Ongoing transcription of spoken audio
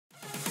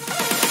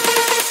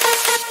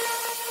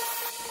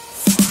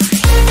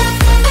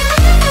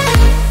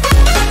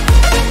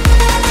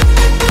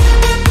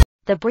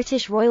the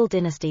British royal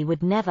dynasty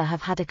would never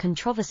have had a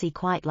controversy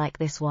quite like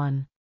this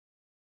one.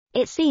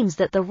 It seems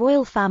that the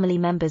royal family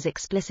members'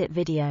 explicit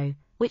video,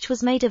 which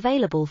was made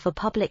available for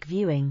public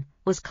viewing,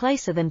 was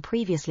closer than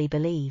previously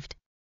believed.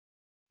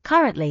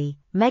 Currently,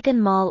 Meghan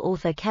Markle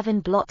author Kevin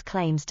Blott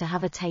claims to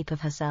have a tape of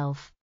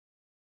herself.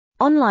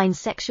 Online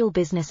sexual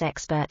business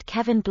expert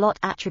Kevin Blott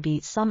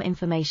attributes some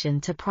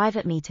information to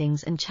private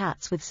meetings and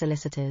chats with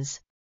solicitors.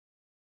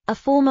 A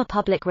former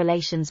public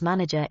relations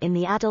manager in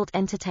the adult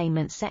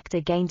entertainment sector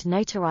gained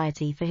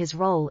notoriety for his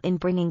role in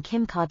bringing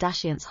Kim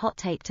Kardashian's hot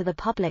tape to the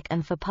public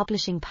and for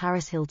publishing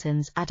Paris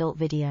Hilton's adult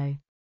video.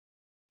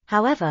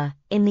 However,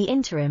 in the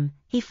interim,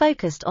 he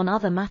focused on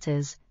other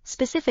matters,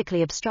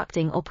 specifically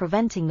obstructing or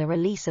preventing the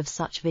release of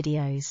such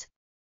videos.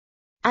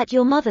 At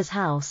Your Mother's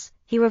House,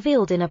 he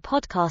revealed in a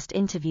podcast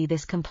interview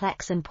this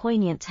complex and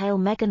poignant tale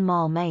Meghan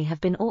Markle may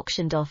have been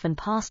auctioned off and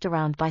passed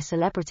around by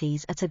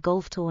celebrities at a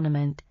golf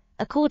tournament,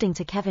 according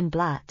to Kevin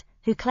Blott,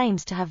 who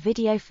claims to have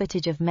video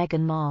footage of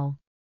Meghan Markle.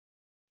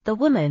 The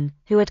woman,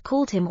 who had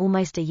called him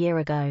almost a year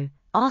ago,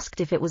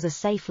 asked if it was a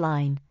safe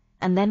line,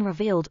 and then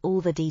revealed all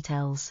the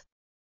details.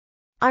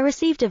 I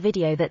received a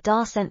video that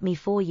Dar sent me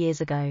 4 years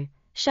ago,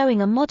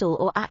 showing a model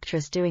or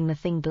actress doing the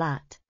thing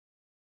Blott.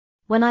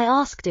 When I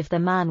asked if the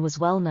man was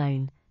well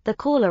known, the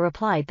caller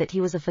replied that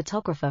he was a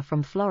photographer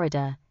from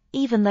Florida,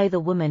 even though the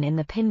woman in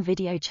the pin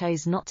video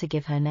chose not to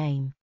give her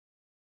name.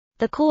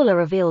 The caller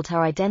revealed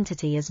her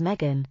identity as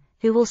Meghan,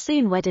 who will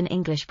soon wed an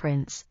English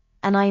prince,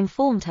 and I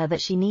informed her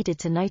that she needed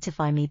to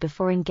notify me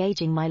before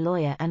engaging my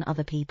lawyer and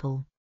other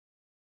people.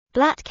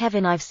 Blott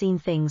Kevin I've seen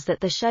things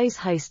that the show's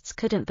hosts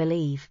couldn't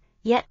believe,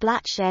 yet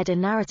Blott shared a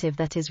narrative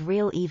that is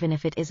real even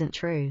if it isn't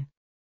true.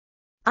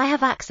 I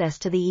have access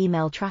to the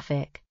email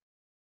traffic.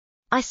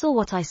 I saw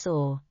what I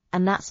saw,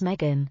 and that's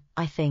Meghan,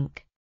 I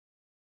think.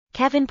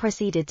 Kevin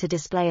proceeded to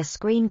display a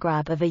screen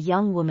grab of a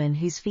young woman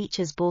whose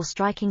features bore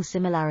striking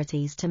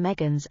similarities to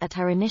Meghan's at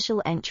her initial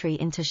entry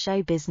into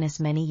show business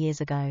many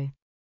years ago.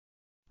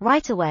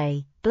 Right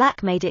away,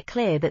 Blott made it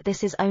clear that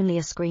this is only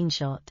a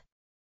screenshot.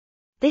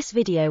 This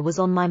video was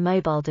on my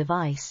mobile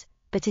device,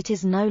 but it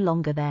is no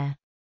longer there.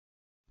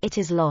 It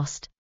is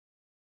lost.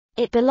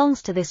 It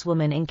belongs to this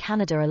woman in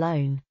Canada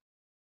alone.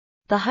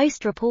 The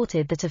host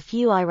reported that a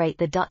few irate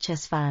The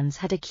Duchess fans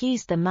had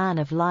accused the man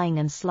of lying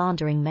and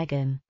slandering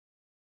Meghan.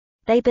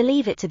 They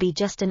believe it to be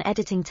just an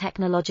editing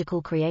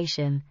technological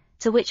creation,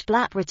 to which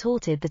Blott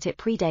retorted that it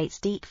predates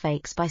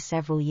deepfakes by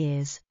several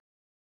years.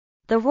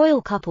 The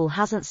royal couple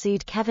hasn't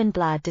sued Kevin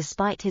Blott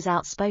despite his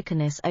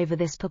outspokenness over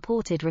this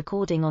purported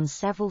recording on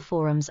several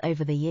forums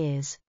over the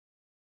years.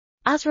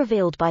 As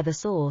revealed by the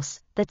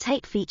source, the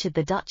tape featured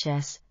the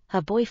Duchess,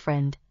 her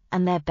boyfriend,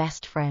 and their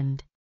best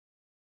friend.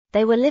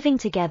 They were living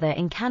together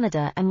in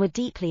Canada and were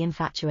deeply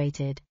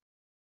infatuated.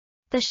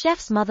 The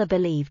chef's mother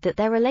believed that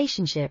their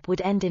relationship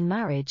would end in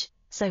marriage,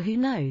 so who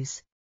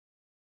knows?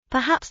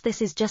 Perhaps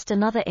this is just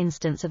another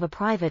instance of a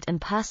private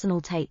and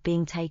personal tape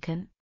being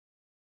taken.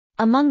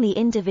 Among the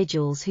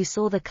individuals who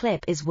saw the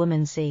clip is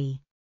woman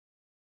C.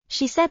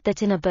 She said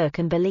that in a book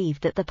and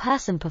believed that the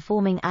person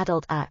performing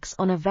adult acts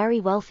on a very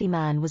wealthy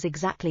man was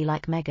exactly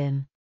like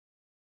Meghan.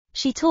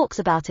 She talks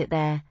about it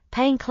there,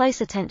 paying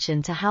close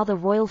attention to how the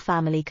royal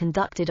family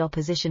conducted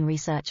opposition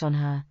research on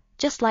her,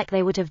 just like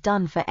they would have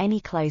done for any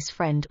close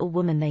friend or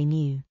woman they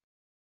knew.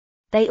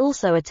 They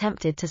also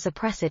attempted to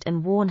suppress it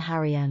and warn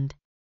Harry and